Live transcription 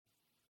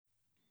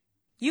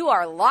You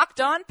are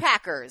Locked On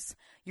Packers,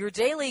 your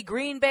daily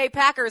Green Bay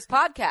Packers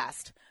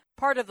podcast,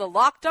 part of the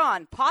Locked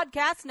On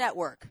Podcast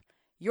Network,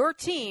 your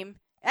team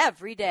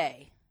every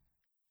day.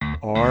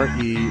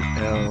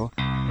 RELAX.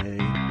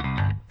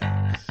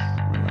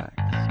 Relax.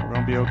 We're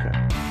going to be okay.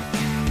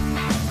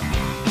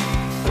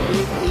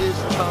 It is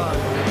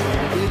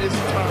time. It is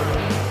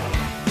time.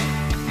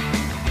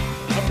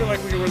 I feel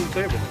like we can run the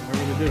table. I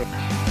really do.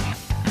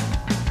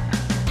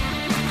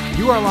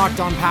 You are Locked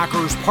On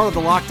Packers, part of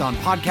the Locked On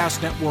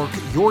Podcast Network,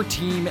 your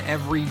team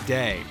every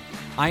day.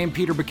 I am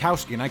Peter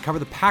Bukowski, and I cover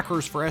the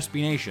Packers for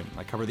SB Nation.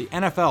 I cover the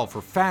NFL for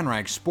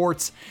FanRag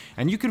Sports,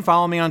 and you can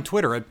follow me on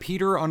Twitter at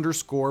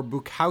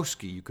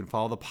Peter_Bukowski. You can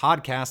follow the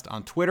podcast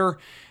on Twitter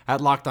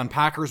at Locked On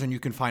Packers, and you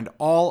can find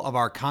all of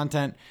our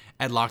content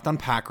at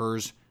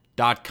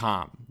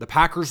LockedOnPackers.com. The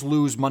Packers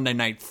lose Monday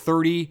night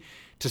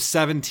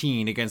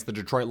 30-17 against the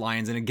Detroit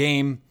Lions in a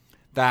game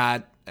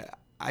that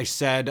I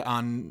said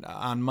on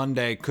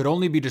Monday could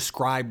only be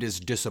described as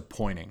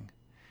disappointing.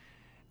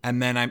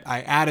 And then I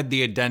added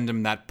the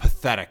addendum that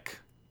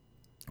pathetic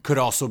could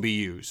also be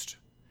used.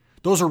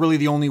 Those are really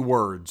the only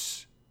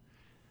words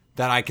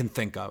that I can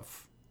think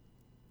of.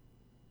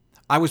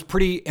 I was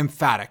pretty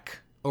emphatic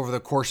over the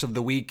course of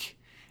the week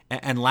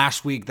and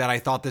last week that I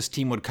thought this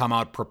team would come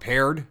out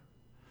prepared.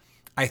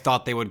 I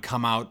thought they would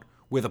come out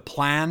with a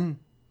plan.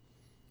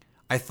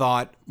 I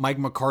thought Mike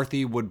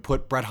McCarthy would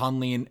put Brett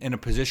Hundley in a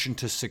position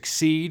to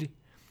succeed.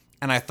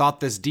 And I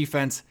thought this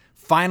defense,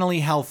 finally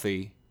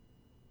healthy,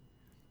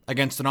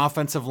 against an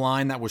offensive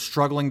line that was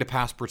struggling to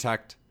pass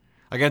protect,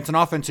 against an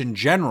offense in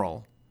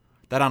general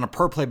that on a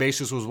per-play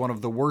basis was one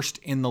of the worst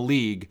in the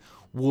league,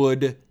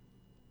 would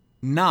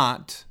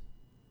not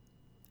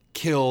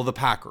kill the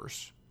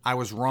Packers. I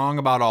was wrong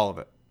about all of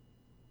it.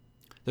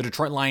 The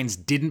Detroit Lions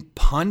didn't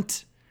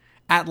punt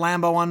at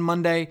Lambeau on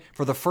Monday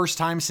for the first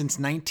time since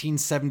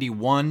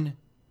 1971,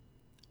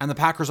 and the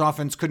Packers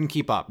offense couldn't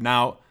keep up.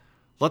 Now,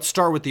 let's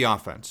start with the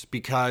offense,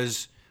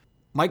 because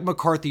Mike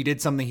McCarthy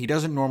did something he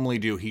doesn't normally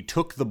do. He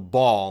took the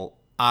ball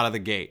out of the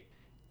gate,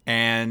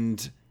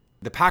 and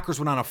the Packers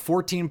went on a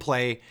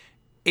 14-play,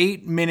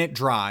 8-minute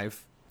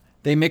drive.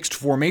 They mixed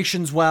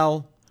formations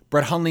well.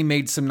 Brett Hundley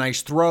made some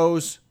nice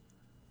throws,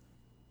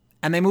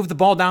 and they moved the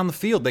ball down the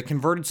field. They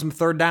converted some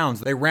third downs.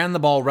 They ran the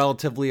ball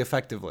relatively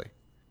effectively.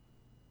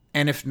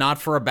 And if not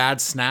for a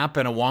bad snap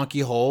and a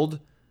wonky hold,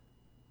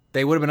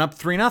 they would have been up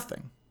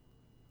 3-0.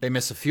 They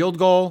miss a field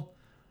goal.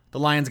 The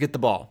Lions get the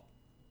ball.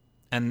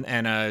 And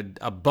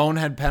a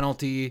bonehead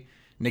penalty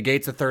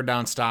negates a third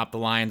down stop. The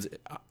Lions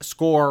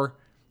score.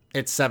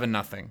 It's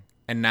 7-0.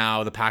 And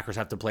now the Packers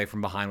have to play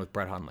from behind with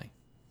Brett Hundley.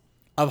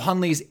 Of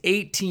Hundley's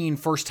 18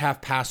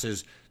 first-half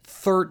passes,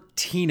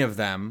 13 of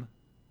them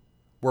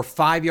were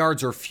 5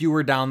 yards or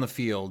fewer down the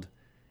field,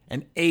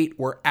 and 8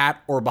 were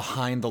at or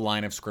behind the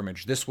line of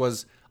scrimmage. This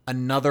was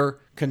another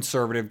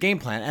conservative game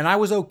plan, and I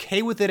was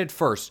okay with it at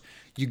first.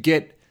 You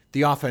get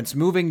the offense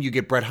moving, you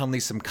get Brett Hundley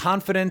some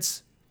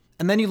confidence,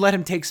 and then you let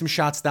him take some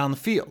shots down the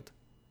field.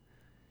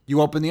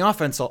 You open the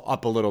offense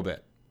up a little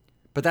bit,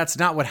 but that's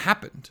not what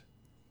happened.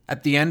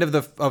 At the end of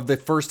the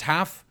first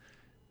half,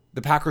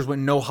 the Packers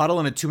went no huddle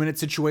in a 2-minute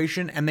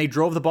situation, and they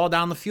drove the ball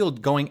down the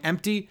field, going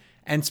empty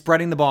and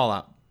spreading the ball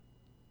out.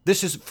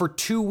 This is for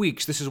 2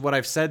 weeks. This is what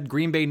I've said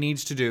Green Bay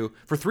needs to do.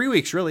 For 3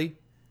 weeks, really.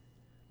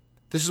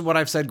 This is what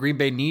I've said Green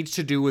Bay needs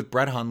to do with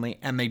Brett Hundley,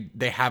 and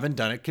they haven't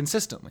done it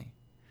consistently.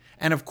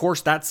 And of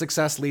course, that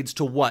success leads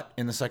to what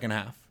in the second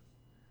half?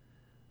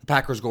 The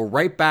Packers go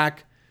right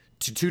back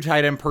to 2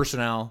 tight end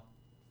personnel,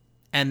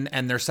 and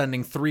they're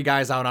sending 3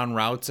 guys out on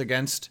routes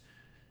against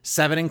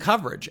 7 in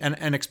coverage,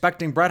 and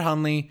expecting Brett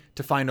Hundley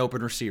to find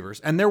open receivers.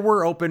 And there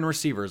were open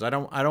receivers. I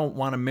don't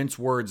want to mince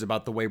words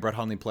about the way Brett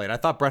Hundley played. I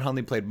thought Brett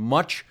Hundley played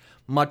much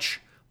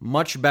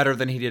better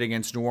than he did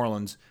against New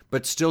Orleans,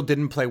 but still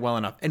didn't play well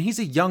enough. And he's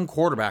a young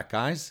quarterback,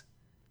 guys.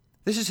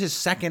 This is his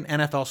second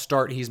NFL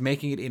start. He's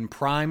making it in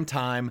prime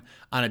time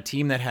on a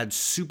team that had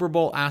Super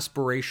Bowl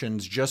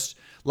aspirations just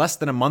less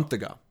than a month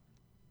ago.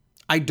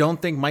 I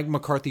don't think Mike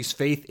McCarthy's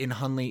faith in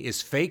Hundley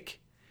is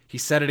fake. He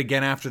said it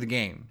again after the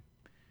game.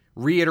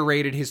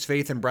 Reiterated his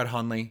faith in Brett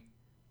Hundley.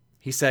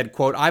 He said,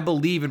 quote, "I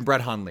believe in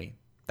Brett Hundley.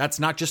 That's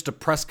not just a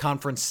press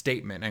conference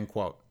statement," end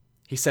quote.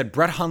 He said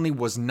Brett Hundley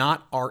was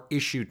not our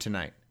issue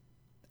tonight.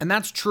 And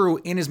that's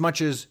true in as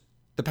much as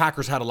the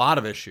Packers had a lot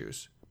of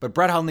issues, but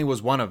Brett Hundley was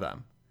one of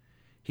them.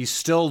 He's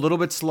still a little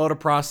bit slow to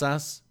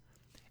process,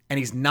 and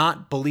he's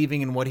not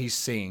believing in what he's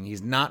seeing.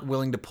 He's not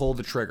willing to pull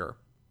the trigger.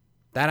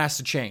 That has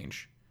to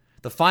change.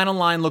 The final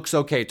line looks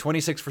okay.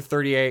 26 for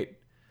 38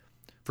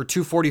 for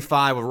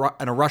 245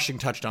 and a rushing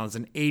touchdown. It's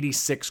an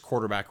 86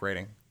 quarterback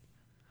rating.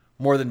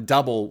 More than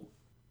double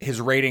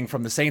his rating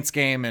from the Saints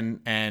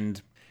game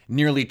and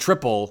nearly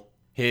triple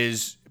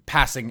his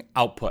passing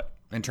output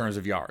in terms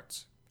of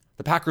yards.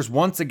 The Packers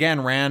once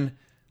again ran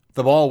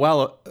the ball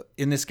well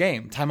in this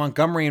game. Ty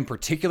Montgomery in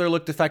particular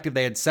looked effective.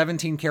 They had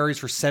 17 carries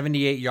for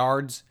 78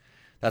 yards.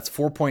 That's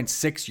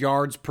 4.6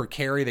 yards per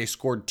carry. They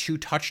scored 2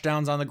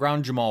 touchdowns on the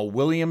ground. Jamal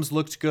Williams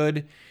looked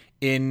good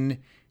in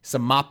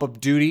some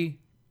mop-up duty.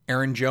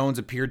 Aaron Jones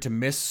appeared to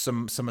miss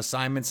some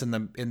assignments in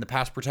the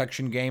pass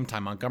protection game. Ty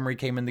Montgomery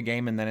came in the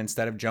game, and then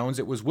instead of Jones,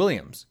 it was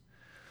Williams,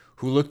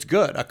 who looked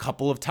good a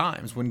couple of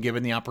times when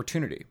given the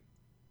opportunity.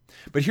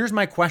 But here's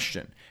my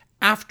question.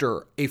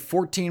 After a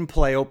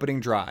 14-play opening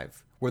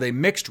drive where they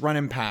mixed run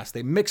and pass,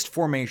 they mixed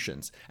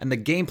formations, and the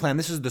game plan,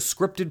 this is the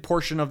scripted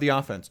portion of the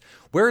offense,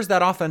 where is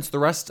that offense the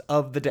rest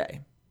of the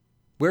day?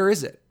 Where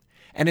is it?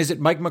 And is it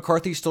Mike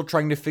McCarthy still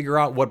trying to figure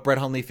out what Brett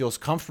Hundley feels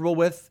comfortable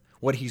with,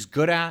 what he's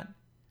good at?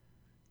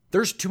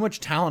 There's too much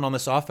talent on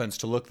this offense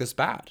to look this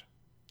bad.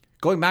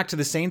 Going back to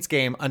the Saints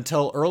game,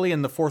 until early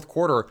in the fourth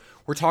quarter,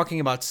 we're talking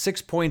about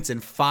 6 points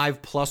in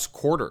 5+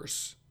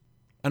 quarters.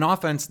 An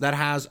offense that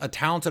has a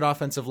talented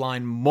offensive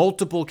line,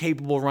 multiple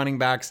capable running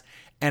backs,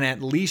 and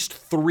at least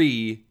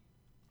 3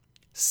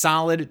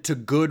 solid to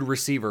good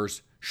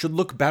receivers should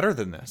look better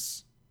than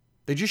this.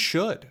 They just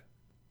should.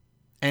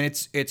 And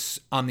it's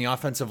on the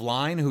offensive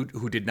line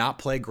who did not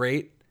play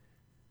great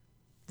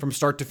from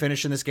start to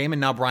finish in this game. And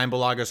now Brian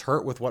Bulaga's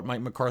hurt with what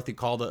Mike McCarthy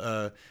called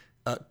a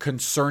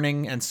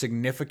concerning and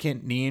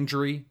significant knee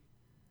injury.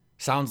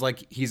 Sounds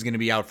like he's going to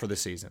be out for the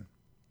season.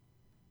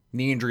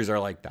 Knee injuries are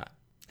like that.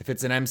 If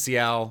it's an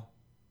MCL,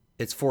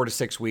 it's 4 to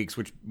 6 weeks,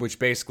 which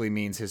basically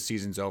means his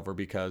season's over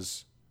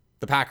because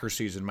the Packers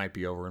season might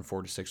be over in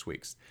 4 to 6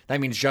 weeks. That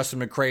means Justin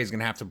McCray is going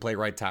to have to play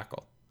right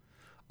tackle.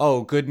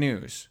 Oh, good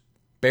news.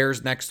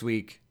 Bears next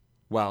week,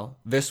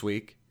 this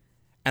week,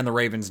 and the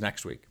Ravens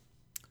next week.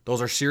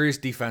 Those are serious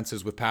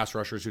defenses with pass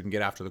rushers who can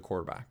get after the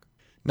quarterback.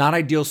 Not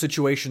ideal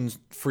situations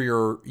for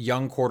your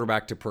young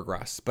quarterback to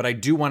progress, but I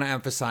do want to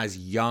emphasize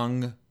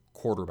young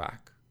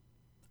quarterback.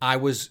 I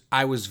was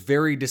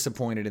very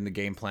disappointed in the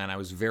game plan. I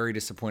was very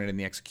disappointed in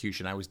the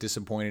execution. I was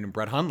disappointed in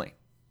Brett Hundley.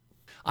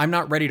 I'm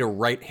not ready to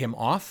write him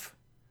off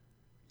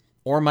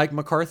or Mike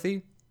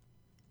McCarthy,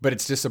 but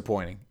it's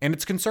disappointing and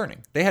it's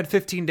concerning. They had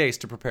 15 days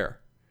to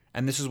prepare,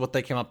 and this is what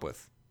they came up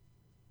with.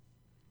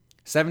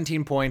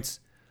 17 points,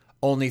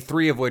 only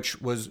 3 of which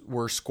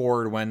were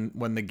scored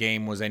when the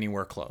game was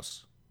anywhere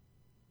close.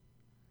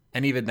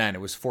 And even then,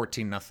 it was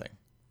 14-0.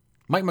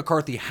 Mike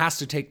McCarthy has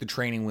to take the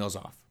training wheels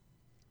off.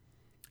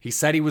 He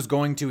said he was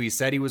going to. He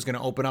said he was going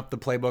to open up the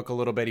playbook a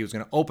little bit. He was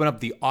going to open up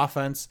the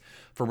offense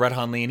for Brett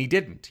Hundley, and he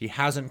didn't. He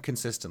hasn't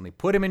consistently.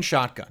 Put him in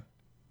shotgun.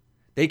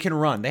 They can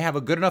run. They have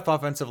a good enough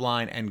offensive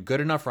line and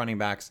good enough running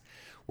backs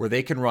where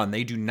they can run.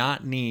 They do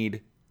not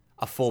need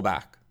a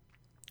fullback.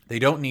 They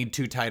don't need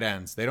 2 tight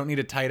ends. They don't need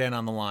a tight end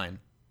on the line.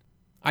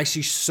 I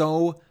see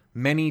so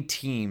many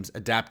teams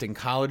adapting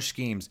college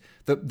schemes.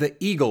 The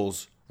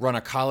Eagles run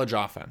a college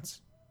offense.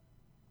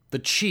 The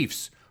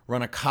Chiefs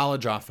run a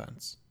college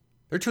offense.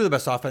 They're 2 of the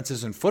best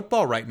offenses in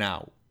football right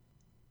now.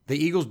 The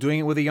Eagles doing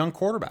it with a young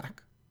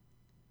quarterback.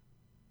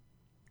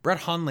 Brett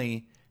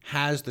Hundley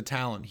has the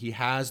talent. He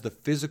has the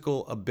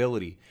physical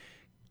ability.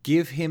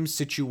 Give him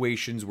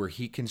situations where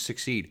he can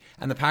succeed.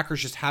 And the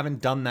Packers just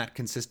haven't done that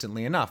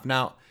consistently enough.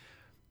 Now,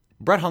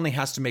 Brett Hundley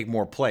has to make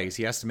more plays.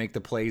 He has to make the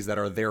plays that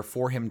are there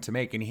for him to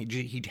make, and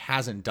he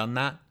hasn't done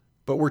that.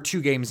 But we're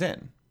 2 games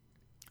in.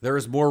 There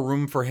is more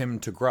room for him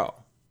to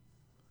grow.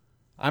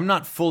 I'm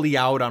not fully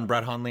out on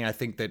Brett Hundley. I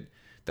think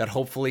that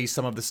hopefully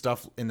some of the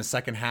stuff in the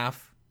second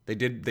half, they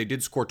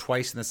did score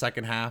twice in the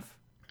second half.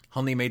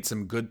 Hundley made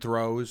some good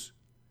throws.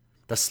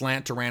 The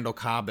slant to Randall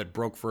Cobb that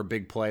broke for a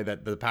big play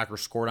that the Packers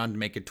scored on to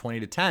make it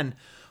 20-10.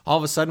 All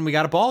of a sudden, we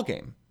got a ball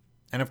game.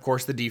 And of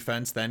course, the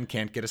defense then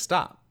can't get a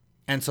stop.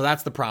 And so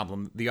that's the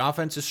problem. The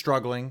offense is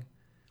struggling,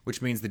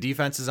 which means the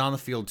defense is on the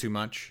field too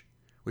much,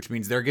 which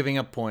means they're giving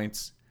up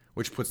points,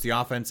 which puts the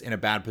offense in a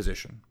bad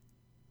position.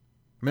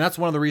 I mean, that's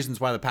one of the reasons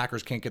why the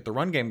Packers can't get the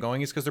run game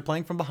going is because they're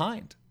playing from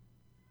behind.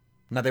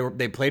 Now,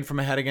 they played from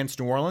ahead against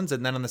New Orleans,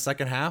 and then in the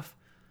second half,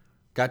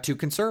 got too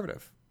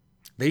conservative.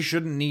 They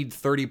shouldn't need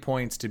 30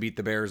 points to beat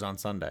the Bears on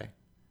Sunday.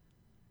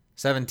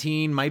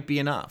 17 might be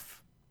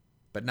enough,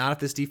 but not if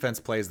this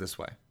defense plays this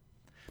way.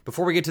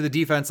 Before we get to the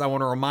defense, I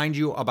want to remind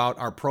you about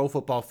our Pro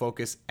Football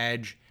Focus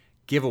Edge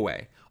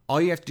giveaway.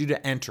 All you have to do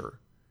to enter,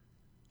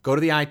 go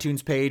to the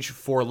iTunes page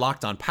for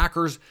Locked On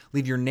Packers,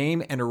 leave your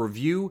name and a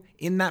review.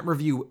 In that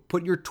review,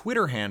 put your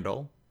Twitter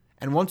handle,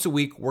 and once a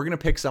week, we're going to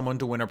pick someone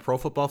to win a Pro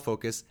Football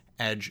Focus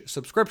Edge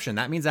subscription.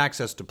 That means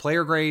access to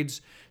player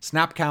grades,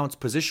 snap counts,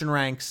 position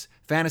ranks,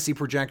 fantasy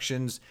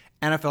projections,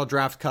 NFL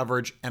draft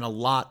coverage, and a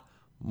lot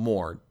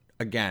more.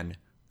 Again,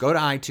 go to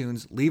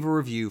iTunes, leave a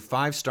review,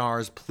 5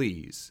 stars,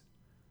 please.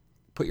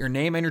 Put your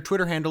name and your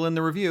Twitter handle in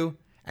the review,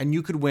 and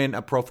you could win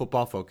a Pro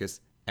Football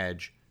Focus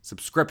Edge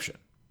subscription.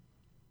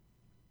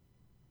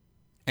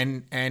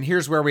 And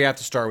here's where we have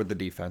to start with the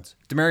defense.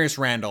 Demarius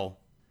Randall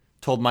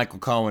told Michael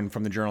Cohen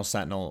from the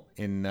Journal-Sentinel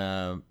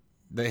in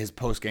his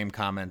post-game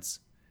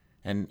comments,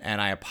 and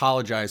I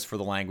apologize for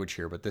the language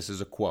here, but this is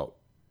a quote.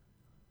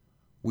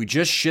 "We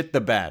just shit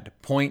the bed,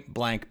 point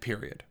blank,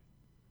 period.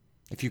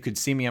 If you could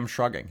see me, I'm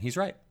shrugging." He's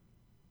right.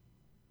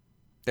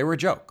 They were a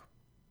joke.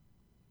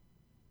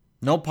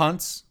 No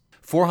punts,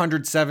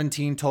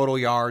 417 total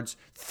yards,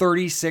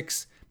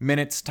 36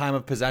 minutes time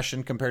of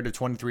possession compared to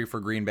 23 for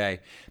Green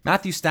Bay.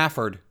 Matthew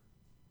Stafford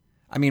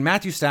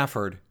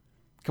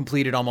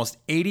completed almost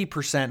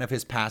 80% of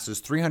his passes,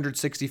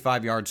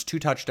 365 yards, 2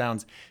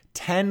 touchdowns,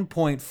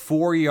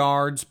 10.4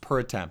 yards per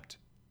attempt.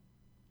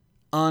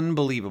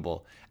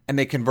 Unbelievable. And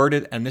they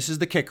converted, and this is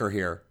the kicker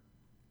here,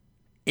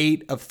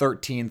 8 of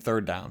 13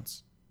 third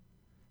downs.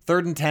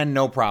 3rd and 10,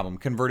 no problem.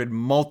 Converted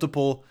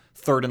multiple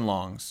 3rd and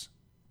longs.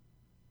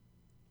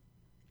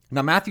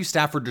 Now, Matthew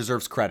Stafford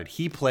deserves credit.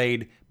 He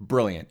played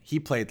brilliant. He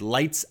played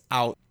lights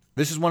out.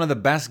 This is one of the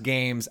best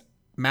games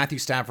Matthew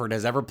Stafford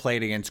has ever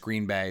played against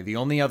Green Bay. The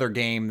only other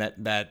game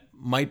that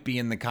might be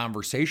in the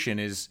conversation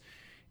is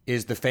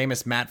the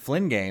famous Matt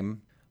Flynn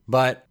game,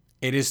 but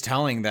it is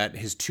telling that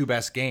his 2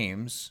 best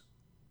games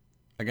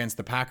against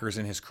the Packers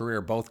in his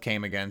career both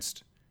came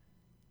against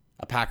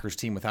a Packers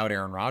team without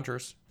Aaron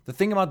Rodgers. The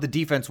thing about the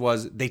defense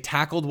was they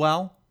tackled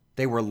well.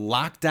 They were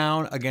locked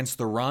down against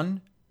the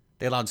run.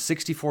 They allowed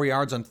 64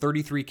 yards on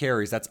 33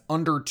 carries. That's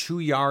under 2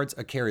 yards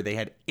a carry. They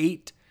had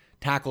 8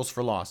 tackles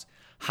for loss.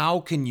 How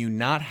can you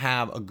not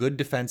have a good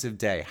defensive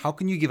day? How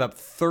can you give up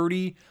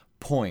 30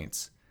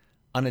 points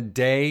on a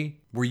day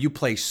where you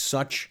play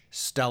such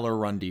stellar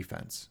run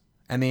defense?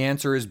 And the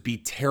answer is be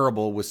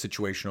terrible with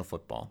situational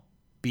football.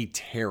 Be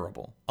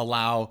terrible.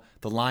 Allow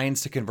the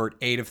Lions to convert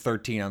 8 of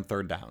 13 on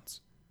 3rd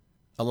downs.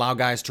 Allow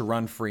guys to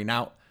run free.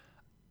 Now,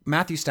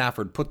 Matthew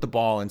Stafford put the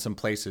ball in some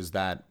places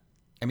that,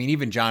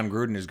 even John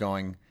Gruden is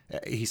going,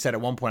 he said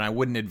at one point, I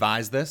wouldn't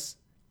advise this.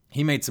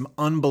 He made some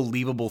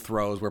unbelievable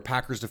throws where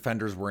Packers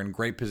defenders were in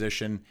great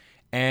position,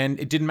 and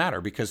it didn't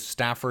matter because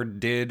Stafford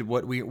did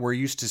what we're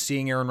used to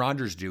seeing Aaron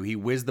Rodgers do. He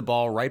whizzed the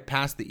ball right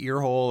past the ear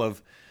hole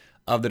of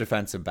the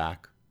defensive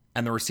back,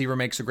 and the receiver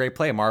makes a great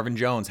play. Marvin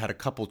Jones had a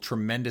couple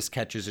tremendous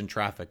catches in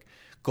traffic.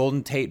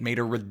 Golden Tate made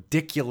a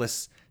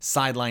ridiculous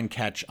sideline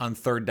catch on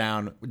 3rd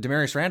down.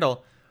 Demarius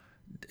Randall,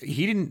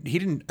 he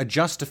didn't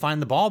adjust to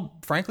find the ball,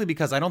 frankly,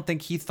 because I don't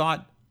think he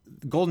thought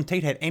Golden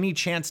Tate had any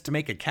chance to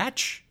make a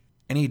catch,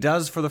 and he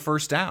does for the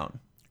 1st down.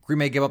 Green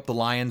Bay gave up the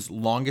Lions'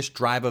 longest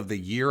drive of the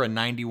year, a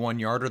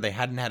 91-yarder. They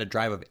hadn't had a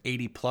drive of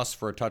 80-plus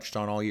for a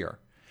touchdown all year.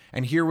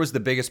 And here was the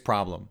biggest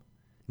problem.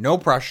 No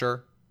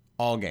pressure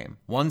all game.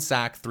 1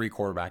 sack, 3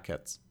 quarterback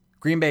hits.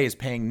 Green Bay is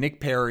paying Nick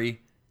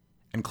Perry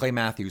and Clay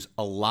Matthews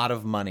a lot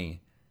of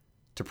money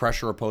to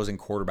pressure opposing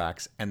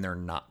quarterbacks, and they're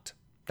not.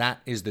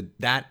 That is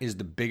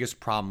the biggest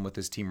problem with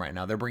this team right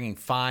now. They're bringing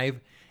 5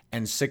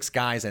 and 6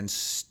 guys and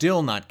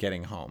still not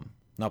getting home.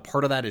 Now,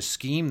 part of that is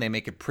scheme. They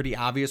make it pretty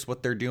obvious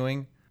what they're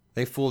doing.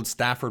 They fooled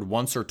Stafford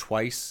once or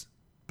twice,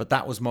 but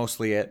that was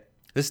mostly it.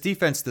 This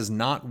defense does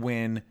not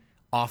win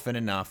often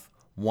enough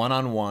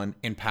one-on-one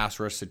in pass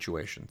rush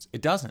situations.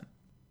 It doesn't.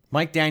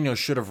 Mike Daniels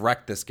should have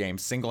wrecked this game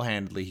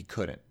single-handedly. He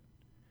couldn't.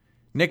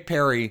 Nick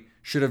Perry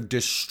should have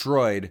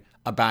destroyed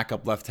a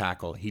backup left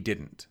tackle. He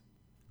didn't.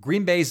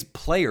 Green Bay's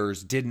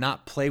players did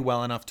not play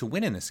well enough to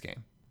win in this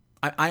game.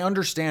 I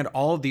understand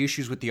all of the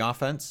issues with the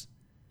offense,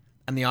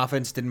 and the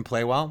offense didn't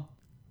play well.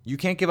 You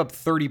can't give up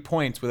 30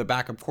 points with a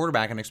backup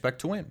quarterback and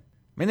expect to win.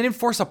 They didn't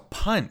force a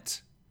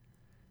punt.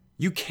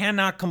 You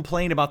cannot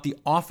complain about the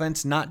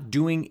offense not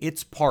doing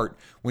its part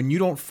when you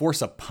don't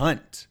force a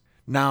punt.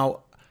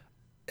 Now,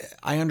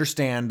 I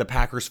understand the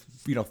Packers,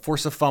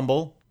 force a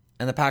fumble,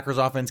 and the Packers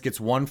offense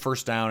gets 1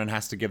 first down and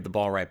has to give the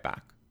ball right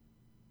back.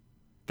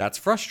 That's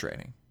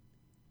frustrating.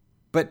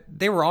 But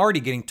they were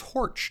already getting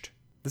torched.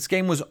 This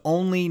game was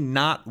only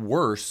not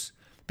worse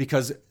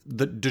because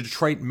the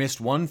Detroit missed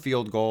 1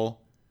 field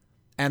goal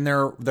and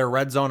their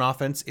red zone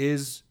offense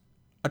is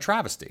a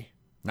travesty.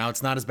 Now,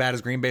 it's not as bad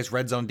as Green Bay's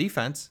red zone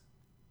defense,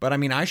 but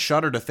I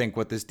shudder to think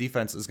what this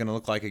defense is going to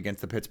look like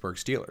against the Pittsburgh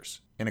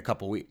Steelers in a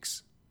couple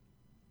weeks.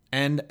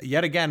 And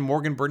yet again,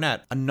 Morgan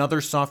Burnett, another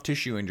soft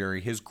tissue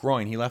injury, his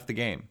groin, he left the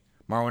game.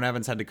 Marlon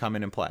Evans had to come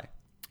in and play.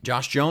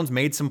 Josh Jones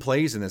made some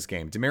plays in this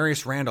game.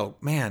 Demarius Randall,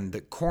 man,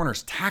 the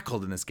corners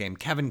tackled in this game.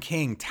 Kevin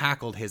King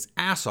tackled his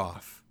ass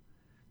off.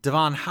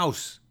 Devon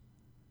House.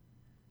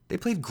 They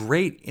played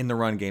great in the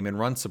run game and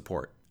run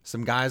support.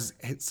 Some guys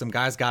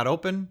got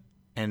open,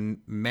 and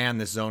man,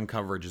 this zone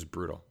coverage is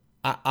brutal.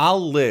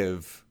 I'll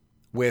live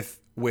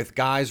with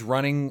guys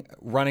running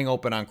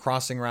open on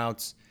crossing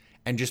routes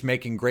and just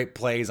making great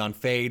plays on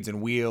fades and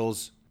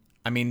wheels.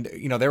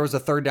 There was a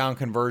 3rd down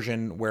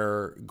conversion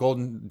where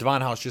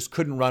Devon House just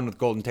couldn't run with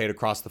Golden Tate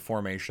across the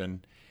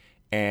formation,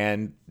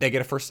 and they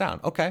get a 1st down.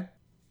 Okay,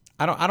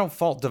 I don't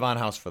fault Devon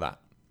House for that.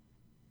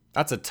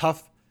 That's a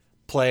tough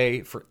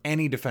play for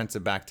any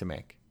defensive back to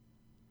make.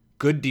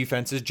 Good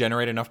defenses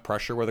generate enough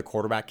pressure where the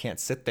quarterback can't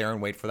sit there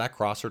and wait for that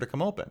crosser to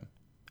come open.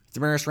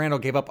 Demarius Randall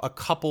gave up a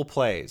couple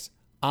plays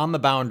on the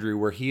boundary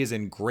where he is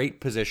in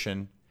great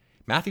position.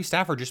 Matthew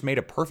Stafford just made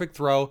a perfect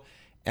throw,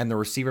 and the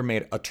receiver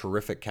made a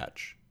terrific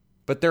catch.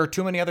 But there are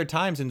too many other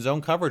times in zone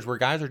coverage where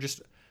guys are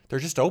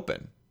just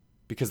open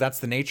because that's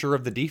the nature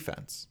of the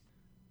defense.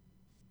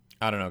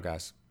 I don't know,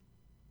 guys.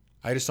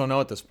 I just don't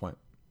know at this point.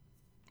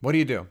 What do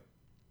you do?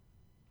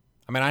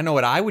 I know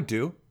what I would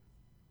do,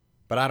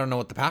 but I don't know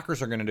what the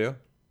Packers are going to do.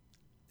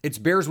 It's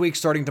Bears week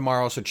starting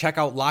tomorrow, so check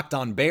out Locked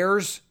On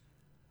Bears.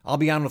 I'll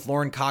be on with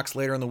Lauren Cox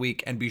later in the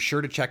week, and be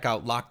sure to check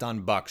out Locked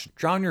On Bucks.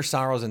 Drown your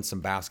sorrows in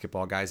some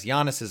basketball, guys.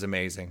 Giannis is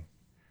amazing.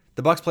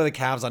 The Bucs play the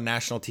Cavs on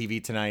national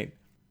TV tonight.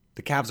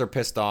 The Cavs are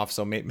pissed off,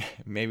 so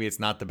maybe it's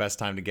not the best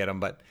time to get them,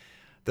 but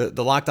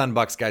the Locked On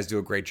Bucs guys do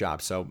a great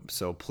job,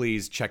 so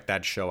please check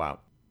that show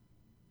out.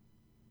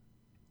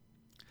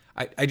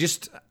 I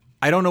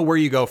don't know where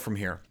you go from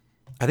here.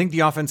 I think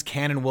the offense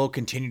can and will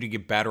continue to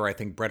get better. I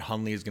think Brett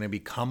Hundley is going to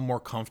become more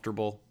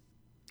comfortable.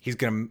 He's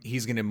going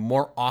to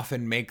more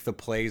often make the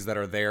plays that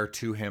are there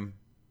to him.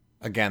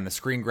 Again, the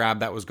screen grab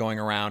that was going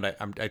around,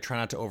 I try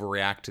not to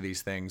overreact to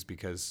these things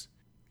because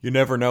you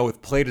never know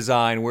with play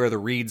design where the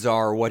reads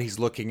are, what he's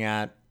looking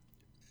at.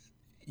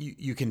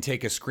 You can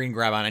take a screen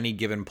grab on any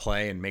given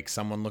play and make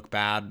someone look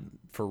bad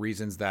for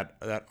reasons that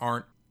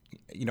aren't,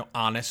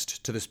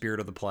 honest to the spirit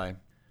of the play.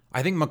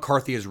 I think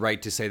McCarthy is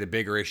right to say the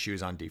bigger issue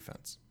is on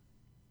defense.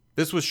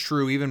 This was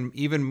true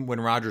even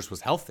when Rodgers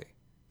was healthy.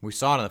 We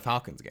saw it in the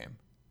Falcons game.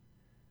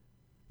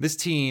 This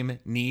team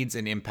needs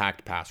an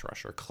impact pass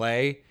rusher.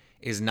 Clay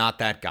is not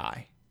that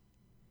guy.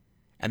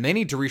 And they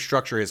need to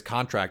restructure his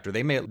contract or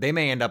they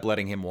may end up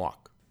letting him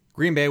walk.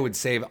 Green Bay would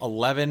save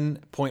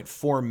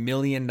 $11.4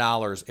 million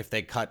if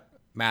they cut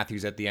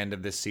Matthews at the end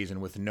of this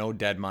season with no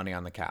dead money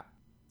on the cap.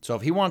 So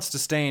if he wants to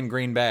stay in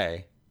Green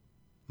Bay,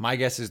 my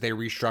guess is they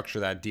restructure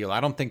that deal. I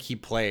don't think he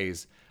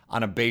plays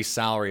on a base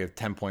salary of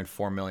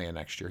 $10.4 million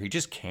next year. He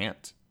just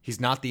can't. He's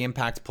not the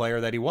impact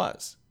player that he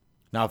was.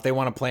 Now, if they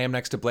want to play him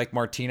next to Blake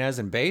Martinez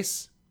in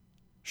base,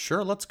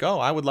 sure, let's go.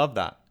 I would love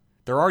that.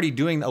 They're already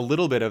doing a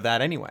little bit of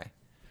that anyway.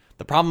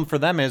 The problem for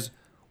them is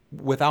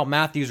without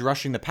Matthews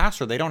rushing the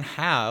passer, they don't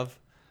have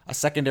a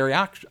secondary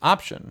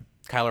option.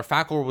 Kyler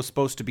Fackrell was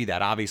supposed to be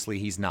that. Obviously,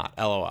 he's not.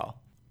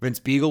 LOL. Vince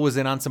Beagle was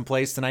in on some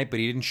plays tonight, but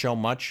he didn't show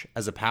much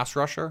as a pass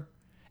rusher.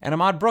 And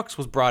Ahmad Brooks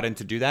was brought in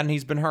to do that, and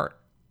he's been hurt.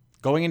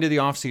 Going into the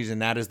offseason,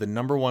 that is the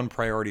number one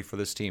priority for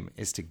this team,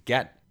 is to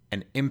get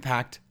an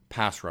impact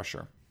pass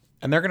rusher.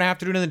 And they're going to have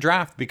to do it in the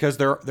draft because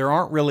there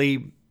aren't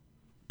really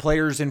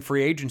players in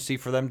free agency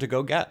for them to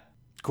go get.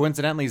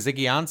 Coincidentally,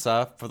 Ziggy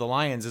Ansah for the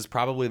Lions is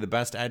probably the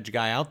best edge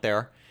guy out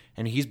there,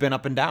 and he's been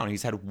up and down.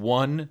 He's had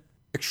one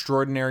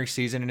extraordinary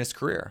season in his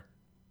career,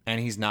 and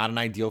he's not an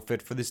ideal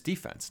fit for this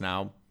defense.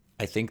 Now,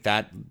 I think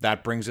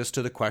that brings us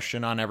to the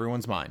question on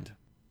everyone's mind.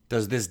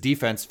 Does this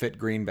defense fit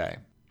Green Bay?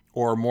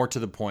 Or more to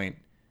the point,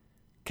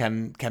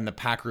 can the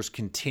Packers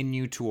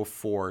continue to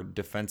afford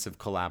defensive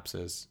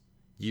collapses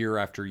year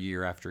after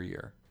year after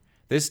year?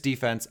 This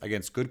defense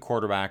against good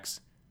quarterbacks,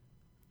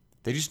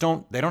 they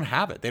don't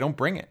have it. They don't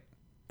bring it.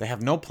 They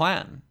have no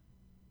plan.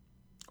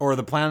 Or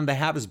the plan they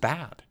have is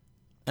bad.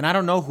 And I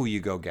don't know who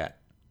you go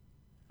get.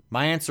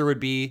 My answer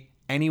would be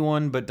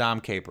anyone but Dom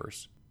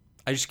Capers.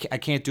 I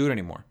can't do it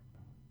anymore.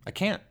 I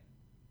can't.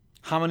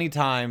 How many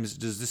times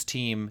does this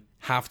team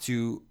have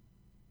to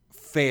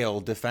fail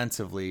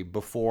defensively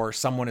before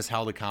someone is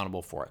held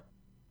accountable for it?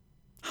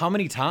 How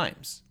many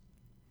times?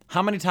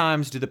 How many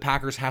times do the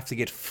Packers have to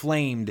get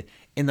flamed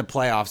in the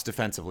playoffs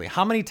defensively?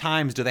 How many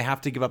times do they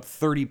have to give up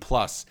 30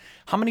 plus?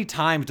 How many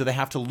times do they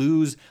have to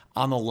lose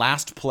on the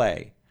last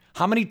play?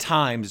 How many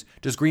times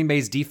does Green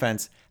Bay's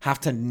defense have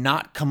to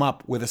not come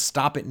up with a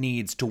stop it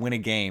needs to win a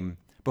game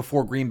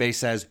before Green Bay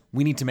says,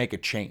 we need to make a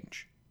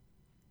change?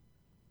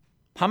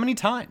 How many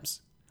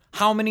times?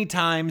 How many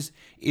times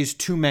is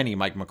too many,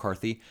 Mike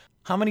McCarthy?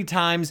 How many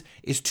times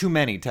is too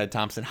many, Ted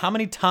Thompson? How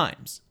many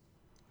times?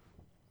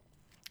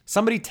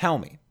 Somebody tell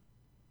me.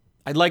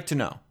 I'd like to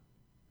know.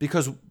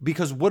 Because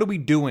what are we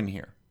doing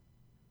here?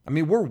 I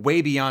mean, we're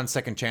way beyond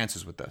second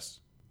chances with this.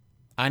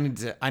 I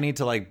need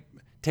to like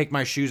take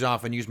my shoes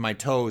off and use my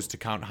toes to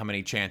count how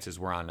many chances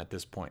we're on at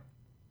this point.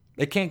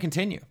 It can't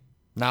continue.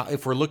 Now,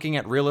 if we're looking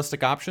at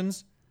realistic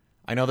options,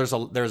 I know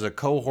there's a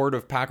cohort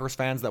of Packers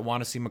fans that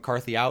want to see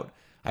McCarthy out.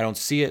 I don't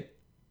see it.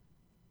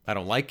 I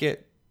don't like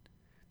it.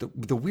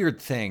 The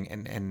weird thing,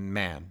 and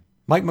man,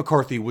 Mike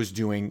McCarthy was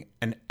doing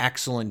an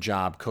excellent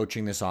job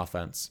coaching this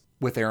offense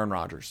with Aaron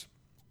Rodgers.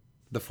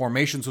 The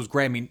formations was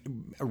great. I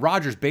mean,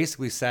 Rodgers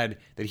basically said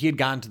that he had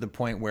gotten to the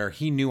point where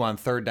he knew on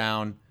third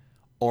down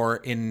or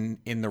in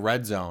the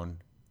red zone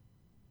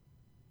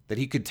that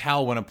he could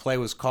tell when a play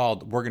was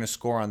called, we're going to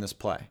score on this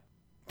play.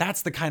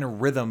 That's the kind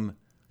of rhythm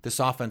this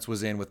offense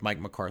was in with Mike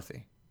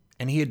McCarthy.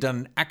 And he had done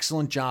an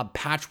excellent job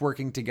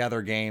patchworking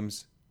together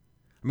games.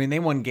 I mean, they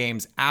won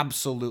games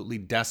absolutely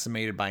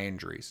decimated by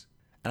injuries.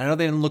 And I know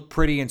they didn't look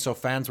pretty, and so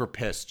fans were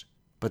pissed.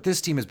 But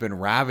this team has been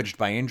ravaged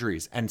by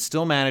injuries and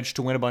still managed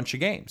to win a bunch of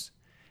games.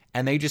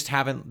 And they just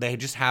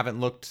haven't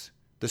looked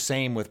the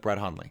same with Brett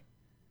Hundley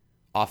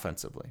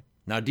offensively.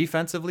 Now,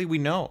 defensively, we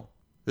know.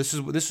 This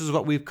is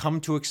what we've come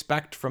to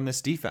expect from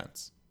this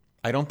defense.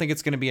 I don't think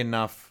it's going to be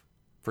enough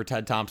for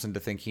Ted Thompson to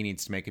think he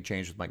needs to make a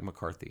change with Mike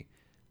McCarthy.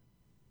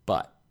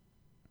 But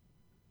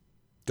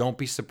don't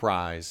be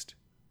surprised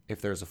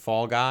if there's a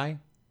fall guy,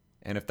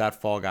 and if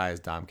that fall guy is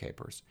Dom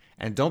Capers.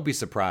 And don't be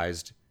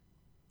surprised,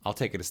 I'll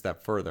take it a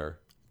step further,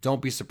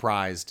 don't be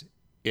surprised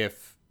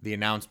if the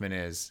announcement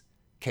is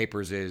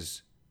Capers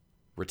is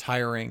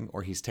retiring,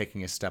 or he's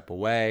taking a step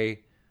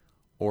away,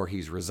 or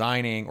he's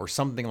resigning, or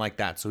something like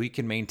that, so he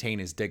can maintain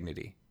his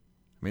dignity.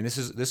 I mean, this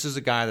is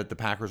a guy that the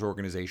Packers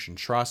organization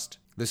trust.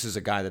 This is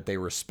a guy that they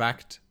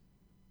respect.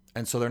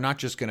 And so they're not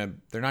just gonna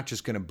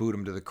boot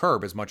him to the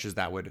curb as much as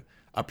that would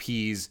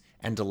appease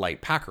and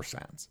delight Packers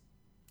fans.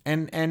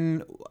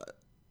 And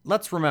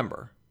let's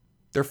remember,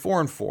 they're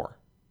 4-4.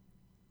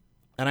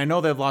 And I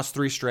know they've lost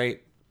 3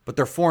 straight, but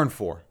they're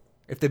 4-4.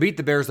 If they beat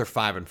the Bears, they're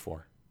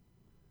 5-4.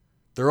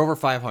 They're over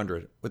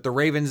 500. With the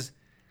Ravens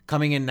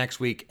coming in next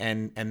week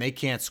and they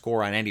can't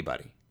score on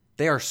anybody,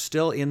 they are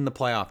still in the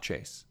playoff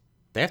chase.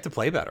 They have to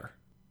play better.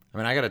 I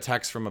mean, I got a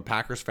text from a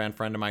Packers fan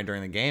friend of mine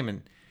during the game,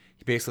 and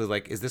he basically was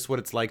like, is this what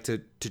it's like to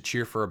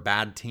cheer for a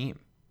bad team?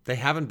 They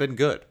haven't been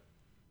good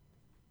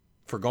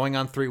for going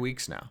on 3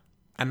 weeks now.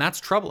 And that's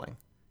troubling.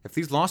 If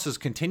these losses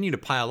continue to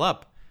pile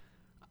up,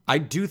 I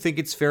do think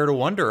it's fair to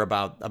wonder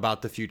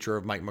about the future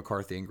of Mike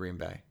McCarthy in Green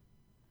Bay.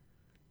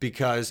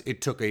 Because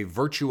it took a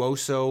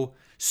virtuoso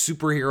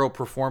superhero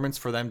performance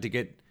for them to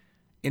get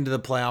into the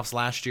playoffs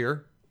last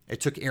year. It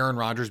took Aaron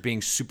Rodgers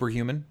being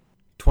superhuman.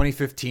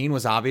 2015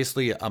 was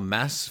obviously a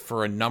mess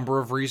for a number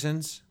of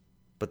reasons,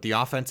 but the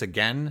offense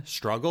again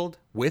struggled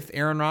with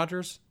Aaron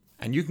Rodgers.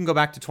 And you can go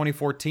back to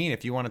 2014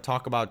 if you want to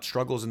talk about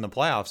struggles in the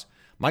playoffs.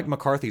 Mike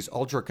McCarthy's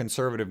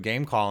ultra-conservative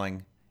game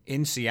calling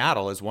in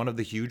Seattle is one of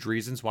the huge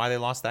reasons why they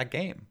lost that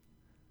game.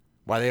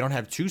 Why they don't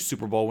have 2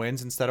 Super Bowl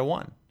wins instead of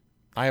 1.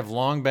 I have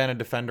long been a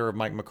defender of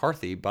Mike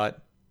McCarthy,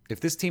 but if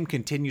this team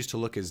continues to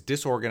look as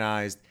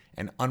disorganized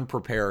and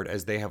unprepared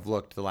as they have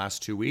looked the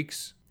last 2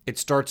 weeks, it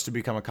starts to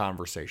become a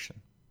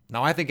conversation.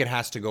 Now, I think it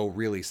has to go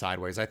really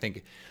sideways. I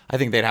think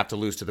they'd have to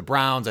lose to the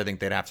Browns. I think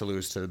they'd have to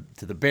lose to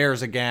the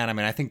Bears again. I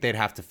mean, I think they'd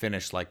have to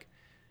finish like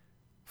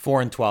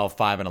 4-12,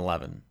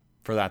 5-11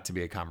 for that to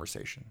be a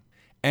conversation.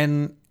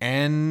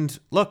 And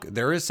look,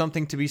 there is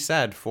something to be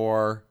said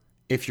for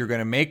if you're going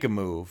to make a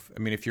move. I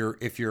mean,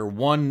 if you're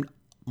one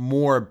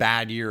more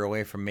bad year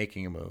away from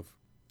making a move,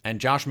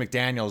 and Josh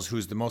McDaniels,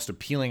 who's the most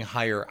appealing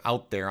hire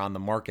out there on the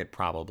market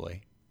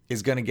probably,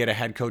 is going to get a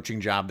head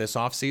coaching job this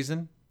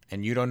offseason,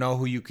 and you don't know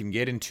who you can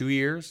get in 2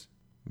 years,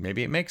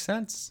 maybe it makes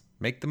sense.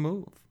 Make the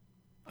move.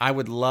 I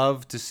would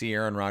love to see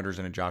Aaron Rodgers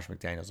in a Josh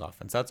McDaniels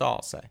offense. That's all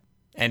I'll say.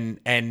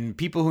 And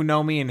people who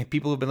know me and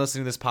people who've been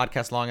listening to this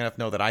podcast long enough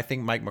know that I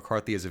think Mike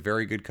McCarthy is a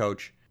very good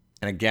coach.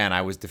 And again,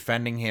 I was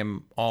defending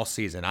him all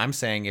season. I'm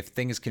saying if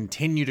things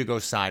continue to go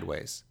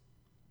sideways,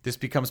 this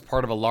becomes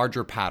part of a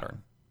larger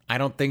pattern. I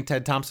don't think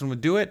Ted Thompson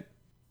would do it,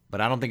 but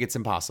I don't think it's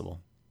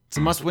impossible. It's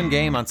a must-win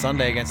game on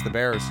Sunday against the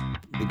Bears.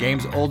 The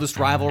game's oldest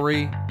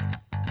rivalry,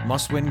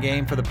 must-win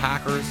game for the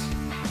Packers.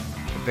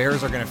 The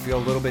Bears are going to feel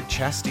a little bit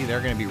chesty.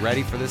 They're going to be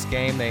ready for this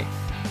game. They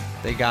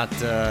got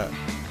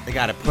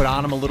it put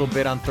on them a little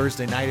bit on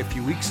Thursday night a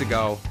few weeks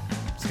ago.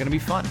 It's going to be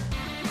fun.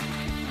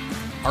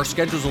 Our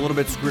schedule's a little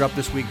bit screwed up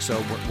this week,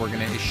 so we're going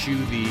to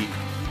issue the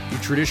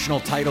traditional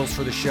titles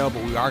for the show,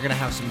 but we are going to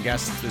have some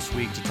guests this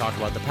week to talk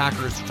about the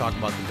Packers, to talk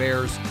about the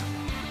Bears.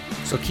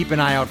 So keep an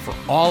eye out for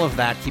all of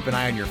that. Keep an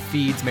eye on your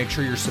feeds. Make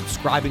sure you're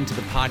subscribing to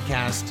the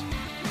podcast,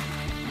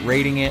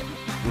 rating it,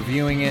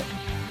 reviewing it,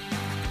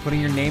 putting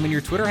your name and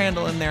your Twitter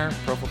handle in there.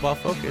 Pro Football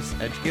Focus,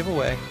 Edge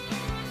Giveaway.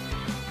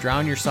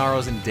 Drown your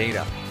sorrows in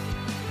data.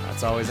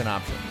 That's always an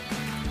option.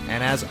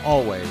 And as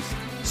always,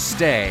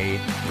 stay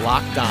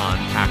locked on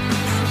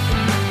Packers.